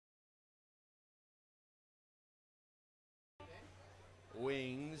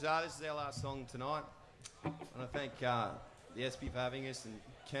Wings. This is our last song tonight. I want to thank the Espy for having us, and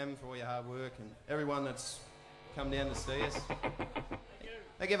Cam for all your hard work, and everyone that's come down to see us.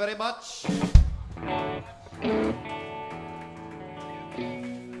 Thank you very much.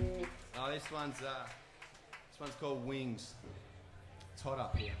 This one's called Wings. It's hot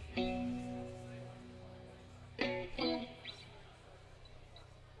up here.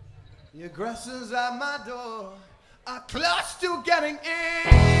 Your aggressor's at my door. I'm close to getting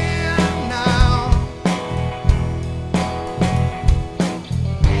in now.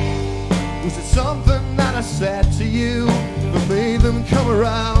 Was it something that I said to you that made them come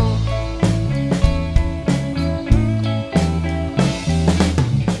around?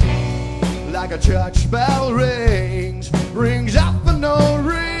 Like a church bell rings out for no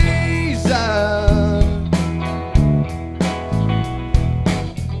reason.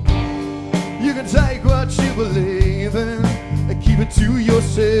 You can take what you believe in and keep it to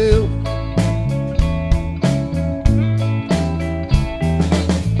yourself.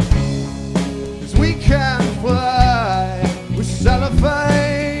 'Cause we can fly with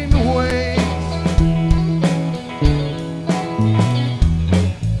cellophane wings.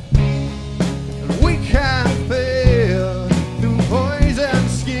 And we can feel through poison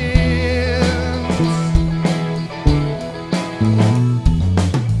skins.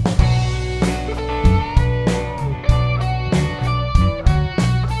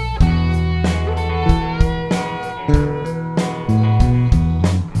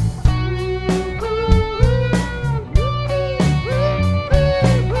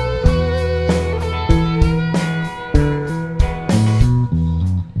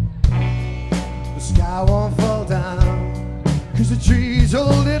 The trees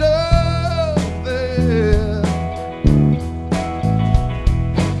hold it up there.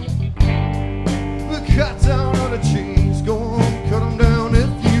 But cut down all the trees, go on, cut them down if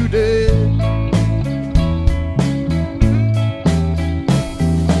you did.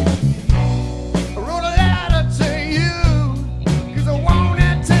 I wrote a letter to you 'cause I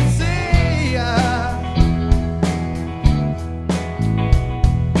wanted to see ya.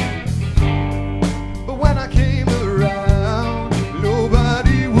 But when I came around,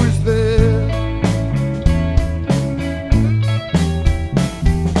 nobody was there.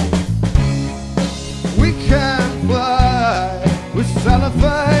 We can fly with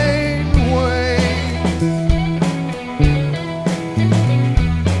cellophane wings.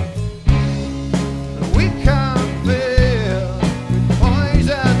 We can feel with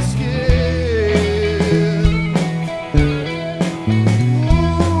poison skin.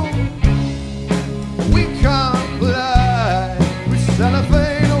 Ooh. We can fly with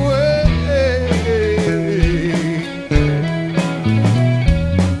cellophane away.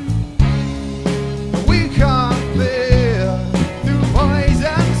 We can't feel through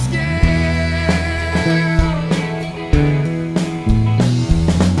poison skin.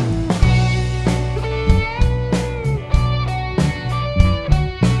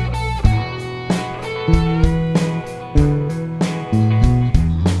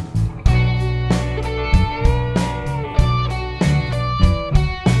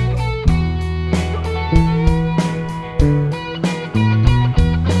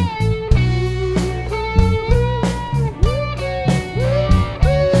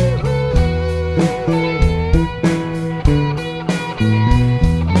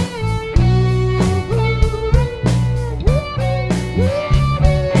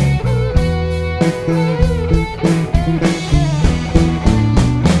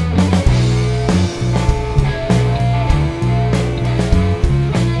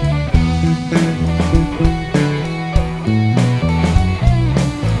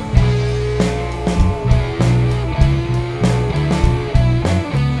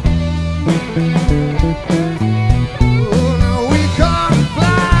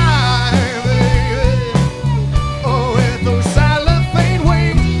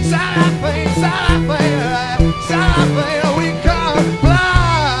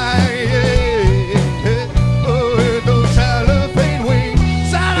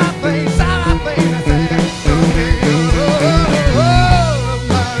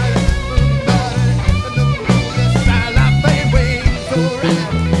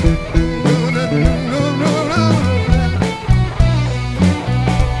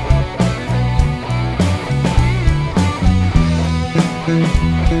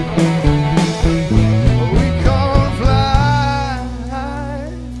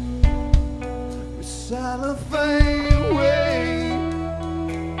 Cellophane wings.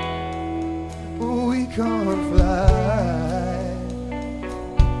 We can't fly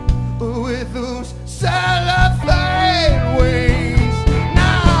with those cellophane wings.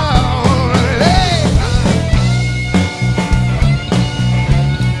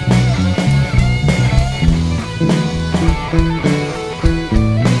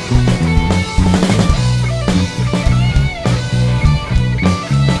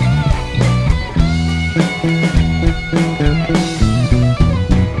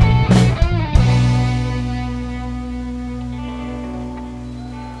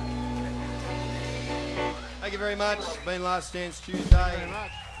 Thank you very much. It's been Last Dance Tuesday. Thank you very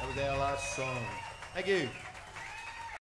much. That was our last song. Thank you.